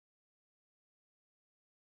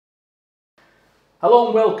Hello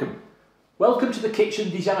and welcome. Welcome to the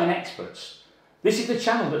Kitchen Design Experts. This is the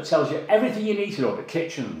channel that tells you everything you need to know about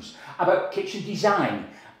kitchens, about kitchen design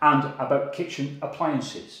and about kitchen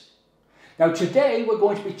appliances. Now today we're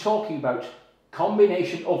going to be talking about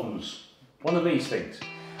combination ovens, one of these things.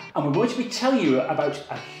 And we're going to be telling you about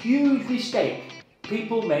a huge mistake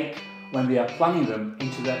people make when they are planning them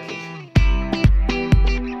into their kitchen.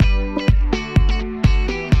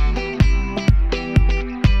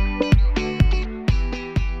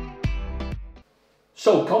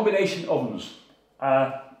 So, combination ovens.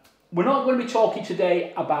 We're not going to be talking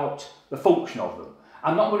today about the function of them.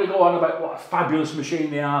 I'm not going to go on about what a fabulous machine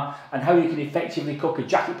they are and how you can effectively cook a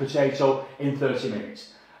jacket potato in 30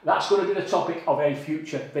 minutes. That's going to be the topic of a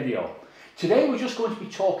future video. Today we're just going to be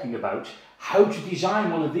talking about how to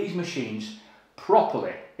design one of these machines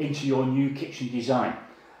properly into your new kitchen design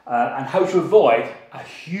and how to avoid a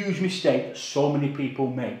huge mistake that so many people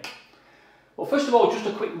make. Well, first of all, just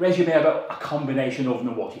a quick resume about a combination oven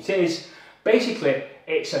and what it is. Basically,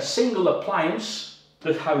 it's a single appliance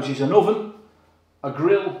that houses an oven, a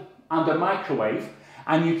grill and a microwave,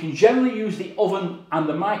 and you can generally use the oven and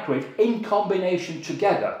the microwave in combination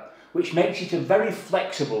together, which makes it a very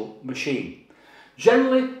flexible machine.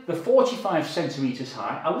 Generally, they're 45 centimetres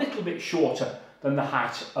high, a little bit shorter than the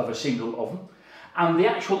height of a single oven, and the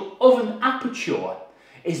actual oven aperture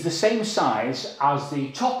is the same size as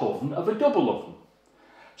the top oven of a double oven.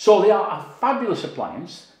 So they are a fabulous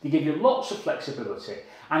appliance, they give you lots of flexibility,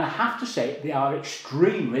 and I have to say they are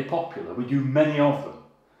extremely popular. We do many of them.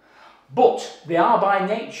 But they are by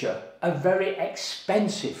nature a very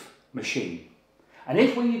expensive machine. And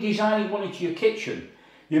if when you're designing one into your kitchen,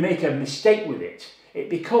 you make a mistake with it,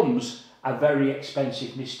 it becomes a very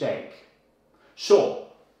expensive mistake. So,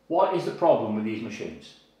 what is the problem with these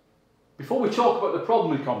machines? Before we talk about the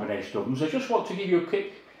problem with combination ovens, I just want to give you a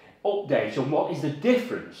quick update on what is the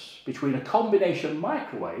difference between a combination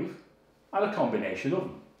microwave and a combination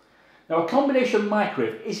oven. Now, a combination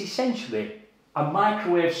microwave is essentially a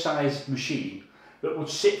microwave-sized machine that would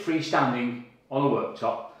sit freestanding on a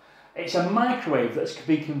worktop. It's a microwave that's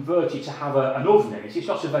been converted to have an oven in it. It's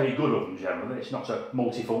not a very good oven generally, it's not a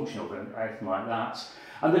multifunction oven or anything like that.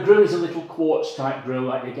 And the grill is a little quartz type grill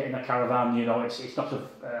like you get in a caravan, you know, it's not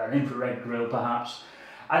an infrared grill perhaps.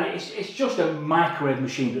 And it's just a microwave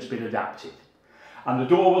machine that's been adapted. And the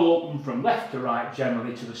door will open from left to right,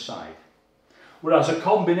 generally to the side. Whereas a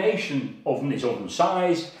combination oven is oven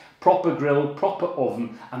sized, proper grill, proper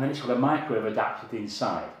oven, and then it's got a microwave adapted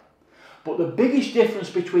inside. But the biggest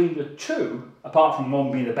difference between the two, apart from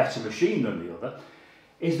one being a better machine than the other,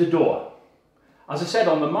 is the door. As I said,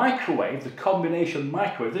 on the microwave, the combination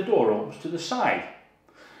microwave, the door opens to the side.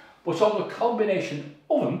 But on the combination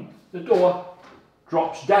oven, the door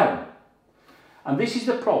drops down. And this is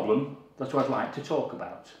the problem that I'd like to talk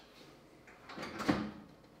about.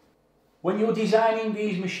 When you're designing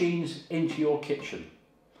these machines into your kitchen,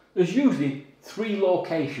 there's usually 3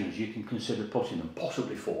 locations you can consider putting them,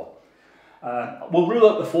 possibly 4. We'll rule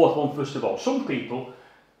out the 4th one first of all. Some people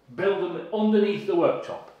build them underneath the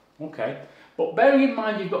worktop, okay? But bearing in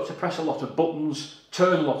mind you've got to press a lot of buttons,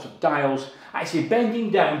 turn a lot of dials, actually bending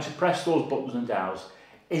down to press those buttons and dials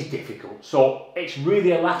is difficult. So it's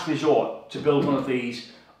really a last resort to build one of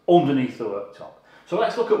these underneath the worktop. So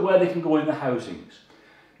let's look at where they can go in the housings.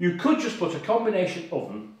 You could just put a combination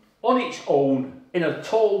oven on its own in a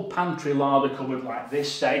tall pantry larder cupboard like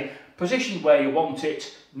this, say, positioned where you want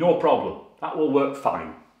it, no problem. That will work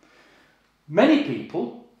fine. Many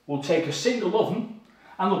people will take a single oven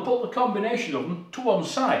and they'll put the combination oven to one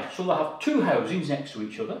side. So they'll have 2 housings next to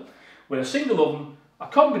each other with a single oven, a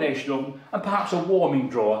combination oven and perhaps a warming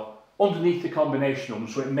drawer underneath the combination oven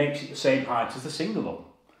so it makes it the same height as the single oven.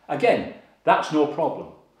 Again, that's no problem.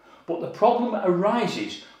 But the problem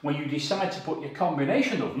arises when you decide to put your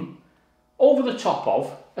combination oven over the top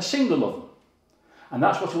of a single oven. And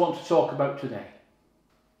that's what I want to talk about today.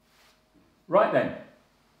 Right then,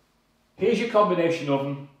 here's your combination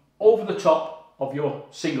oven over the top of your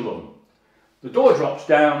single oven. The door drops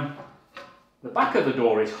down, the back of the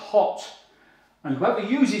door is hot, and whoever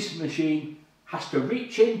uses the machine has to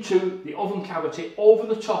reach into the oven cavity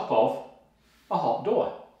over the top of a hot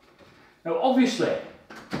door. Now obviously,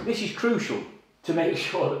 this is crucial to make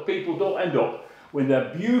sure that people don't end up with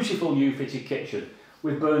their beautiful new fitted kitchen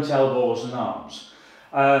with burnt elbows and arms.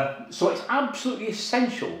 So it's absolutely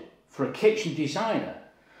essential for a kitchen designer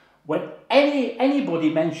when anybody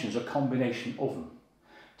mentions a combination oven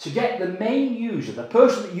to get the main user, the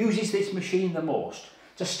person that uses this machine the most,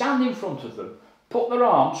 to stand in front of them, put their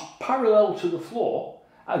arms parallel to the floor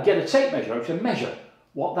and get a tape measure out and measure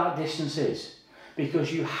what that distance is.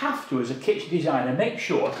 because you have to, as a kitchen designer, make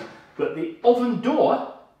sure that the oven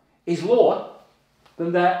door is lower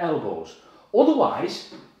than their elbows.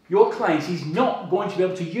 Otherwise, your client is not going to be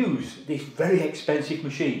able to use this very expensive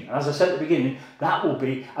machine. And as I said at the beginning, that will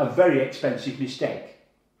be a very expensive mistake.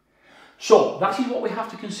 So that is what we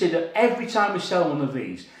have to consider every time we sell one of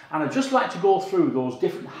these. And I'd just like to go through those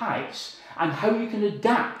different heights and how you can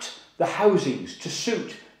adapt the housings to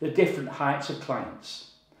suit the different heights of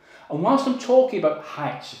clients. And whilst I'm talking about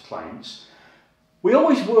heights of clients, we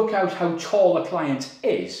always work out how tall a client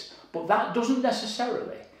is, but that doesn't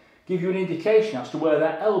necessarily give you an indication as to where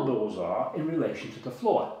their elbows are in relation to the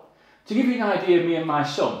floor. To give you an idea of me and my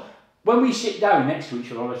son, when we sit down next to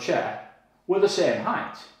each other on a chair, we're the same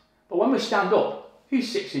height. But when we stand up,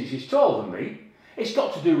 he's 6 inches taller than me. It's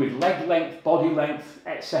got to do with leg length, body length,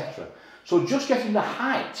 etc. So just getting the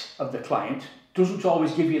height of the client doesn't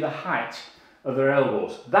always give you the height of their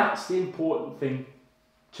elbows. That's the important thing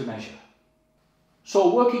to measure.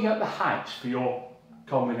 So working out the height for your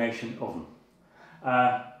combination oven.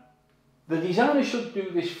 The designer should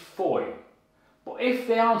do this for you. But if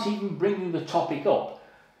they aren't even bringing the topic up,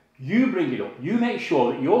 you bring it up. You make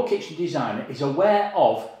sure that your kitchen designer is aware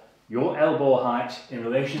of your elbow height in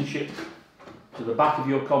relationship to the back of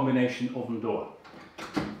your combination oven door.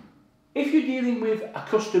 If you're dealing with a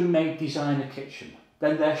custom-made designer kitchen,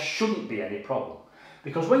 then there shouldn't be any problem.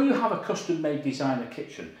 Because when you have a custom-made designer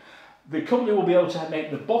kitchen, the company will be able to make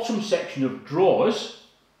the bottom section of drawers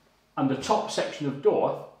and the top section of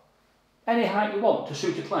door any height you want to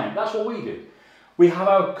suit a client. That's what we do. We have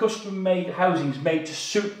our custom-made housings made to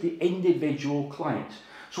suit the individual client.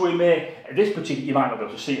 So we may, this particular, you might not be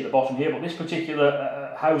able to see at the bottom here, but this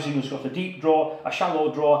particular housing has got a deep drawer, a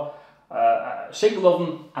shallow drawer, a single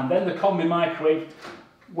oven, and then the Combi microwave.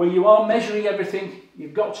 Where you are measuring everything,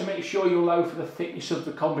 you've got to make sure you allow for the thickness of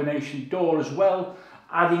the combination door as well,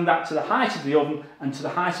 adding that to the height of the oven and to the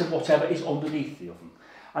height of whatever is underneath the oven.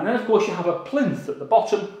 And then of course you have a plinth at the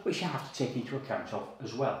bottom, which you have to take into account of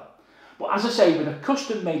as well. But as I say, with a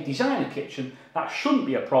custom-made designer kitchen, that shouldn't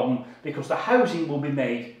be a problem because the housing will be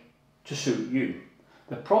made to suit you.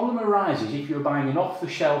 The problem arises if you're buying an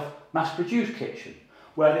off-the-shelf, mass-produced kitchen,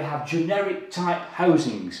 where they have generic type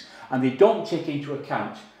housings and they don't take into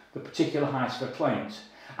account the particular height of a client.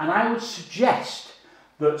 And I would suggest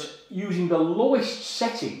that using the lowest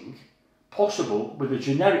setting possible with a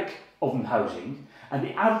generic oven housing and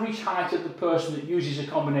the average height of the person that uses a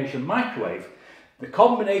combination microwave, the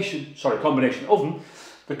combination oven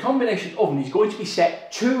is going to be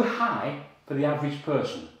set too high for the average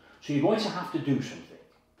person. So you're going to have to do something.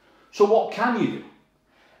 So what can you do?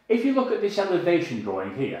 If you look at this elevation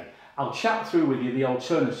drawing here, I'll chat through with you the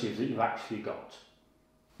alternatives that you've actually got.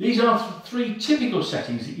 These are 3 typical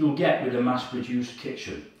settings that you'll get with a mass-produced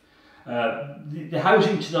kitchen. The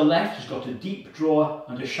housing to the left has got a deep drawer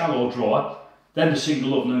and a shallow drawer, then the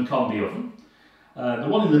single oven and combi oven. The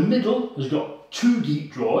one in the middle has got 2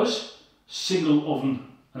 deep drawers, single oven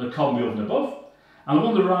and a combi oven above, and the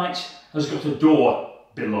one on the right has got a door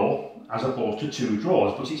below as opposed to 2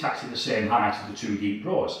 drawers, but it's actually the same height as the 2 deep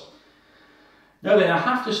drawers. Now then, I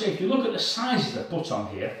have to say, if you look at the sizes I've put on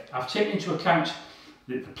here, I've taken into account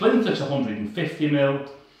the plinth at 150mm,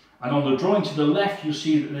 and on the drawing to the left you'll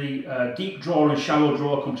see that the deep drawer and shallow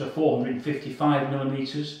drawer come to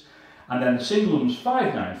 455mm, and then the single one's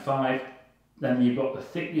 595. Then you've got the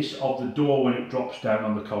thickness of the door when it drops down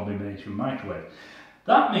on the combination microwave.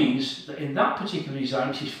 That means that in that particular design,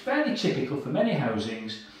 which is fairly typical for many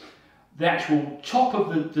housings, the actual top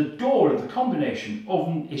of the door of the combination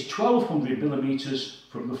oven is 1200mm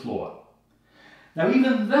from the floor. Now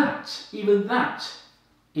even that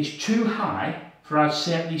is too high for, I'd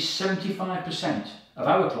say, at least 75% of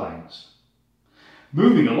our clients.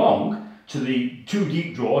 Moving along to the 2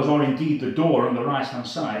 deep drawers, or indeed the door on the right hand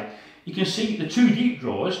side, you can see the 2 deep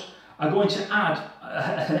drawers are going to add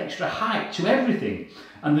an extra height to everything,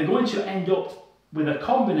 and they're going to end up with a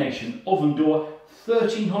combination oven door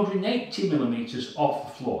 1380mm off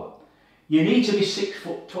the floor. You need to be 6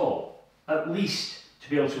 foot tall, at least, to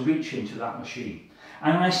be able to reach into that machine.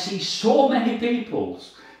 And I see so many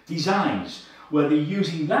people's designs where they're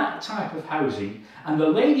using that type of housing, and the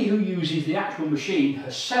lady who uses the actual machine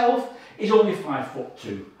herself is only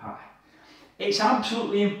 5'2" high. It's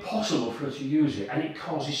absolutely impossible for her to use it, and it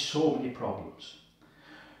causes so many problems.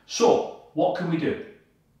 So, what can we do?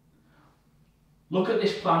 Look at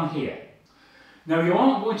this plan here. Now, you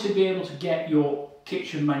aren't going to be able to get your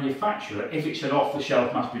kitchen manufacturer, if it's an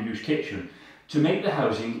off-the-shelf mass-produced kitchen, to make the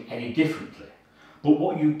housing any differently. But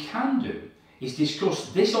what you can do is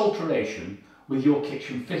discuss this alteration with your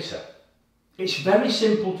kitchen fitter. It's very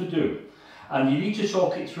simple to do. and you need to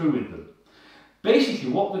talk it through with them. Basically,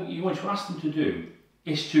 what you want to ask them to do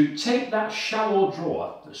is to take that shallow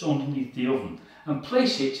drawer that's underneath the oven and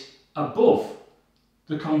place it above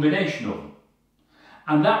the combination oven.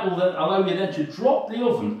 And that will then allow you then to drop the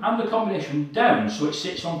oven and the combination down so it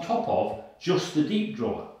sits on top of just the deep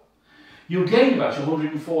drawer. You'll gain about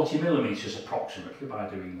 140mm approximately by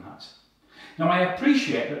doing that. Now I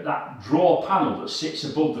appreciate that that drawer panel that sits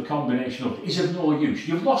above the combination oven is of no use.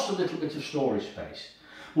 You've lost a little bit of storage space.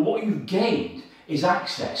 But what you've gained is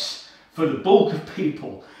access for the bulk of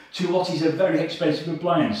people to what is a very expensive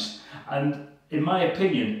appliance. And in my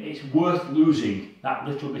opinion, it's worth losing that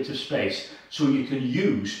little bit of space so you can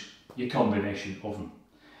use your combination oven.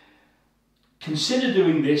 Consider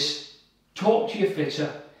doing this, talk to your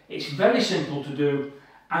fitter. It's very simple to do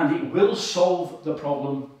and it will solve the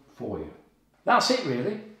problem for you. That's it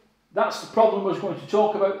really. That's the problem I was going to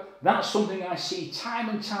talk about. That's something I see time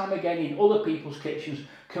and time again in other people's kitchens.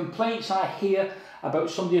 Complaints I hear about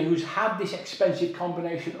somebody who's had this expensive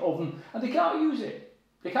combination oven and they can't use it.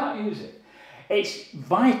 They can't use it. It's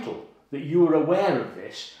vital that you are aware of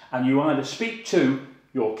this and you either speak to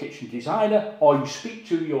your kitchen designer or you speak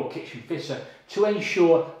to your kitchen fitter to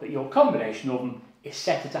ensure that your combination oven is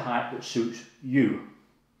set at a height that suits you.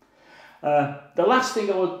 The last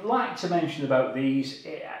thing I would like to mention about these,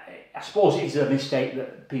 I suppose it is a mistake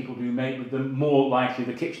that people do make with them, more likely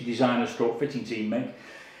the kitchen designer stroke fitting team make,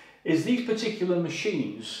 is these particular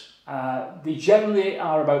machines, they generally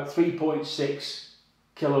are about 3.6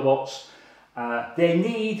 kilowatts. They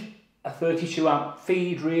need a 32 amp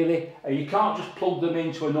feed really. You can't just plug them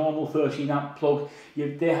into a normal 13 amp plug.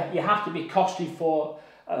 You have to be costed for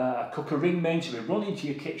a cooker ring main to be run into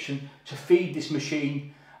your kitchen to feed this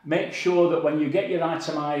machine. Make sure that when you get your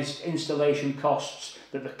itemised installation costs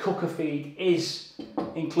that the cooker feed is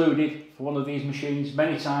included for one of these machines.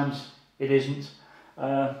 Many times it isn't.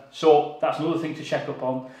 So that's another thing to check up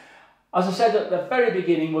on. As I said at the very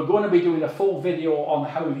beginning, we're going to be doing a full video on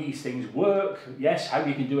how these things work. Yes, how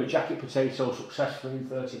you can do a jacket potato successfully in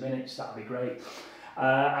 30 minutes, that'd be great.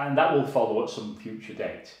 And that will follow at some future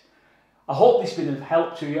date. I hope this has been of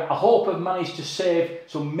help to you. I hope I've managed to save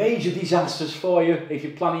some major disasters for you if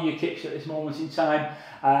you're planning your kitchen at this moment in time.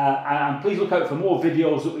 And please look out for more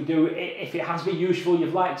videos that we do. If it has been useful,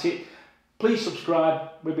 you've liked it, please subscribe.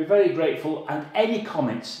 We'd be very grateful. And any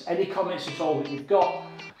comments at all that you've got,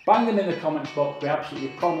 bang them in the comments box. We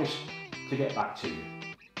absolutely promise to get back to you.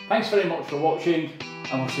 Thanks very much for watching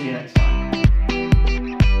and we'll see you next time.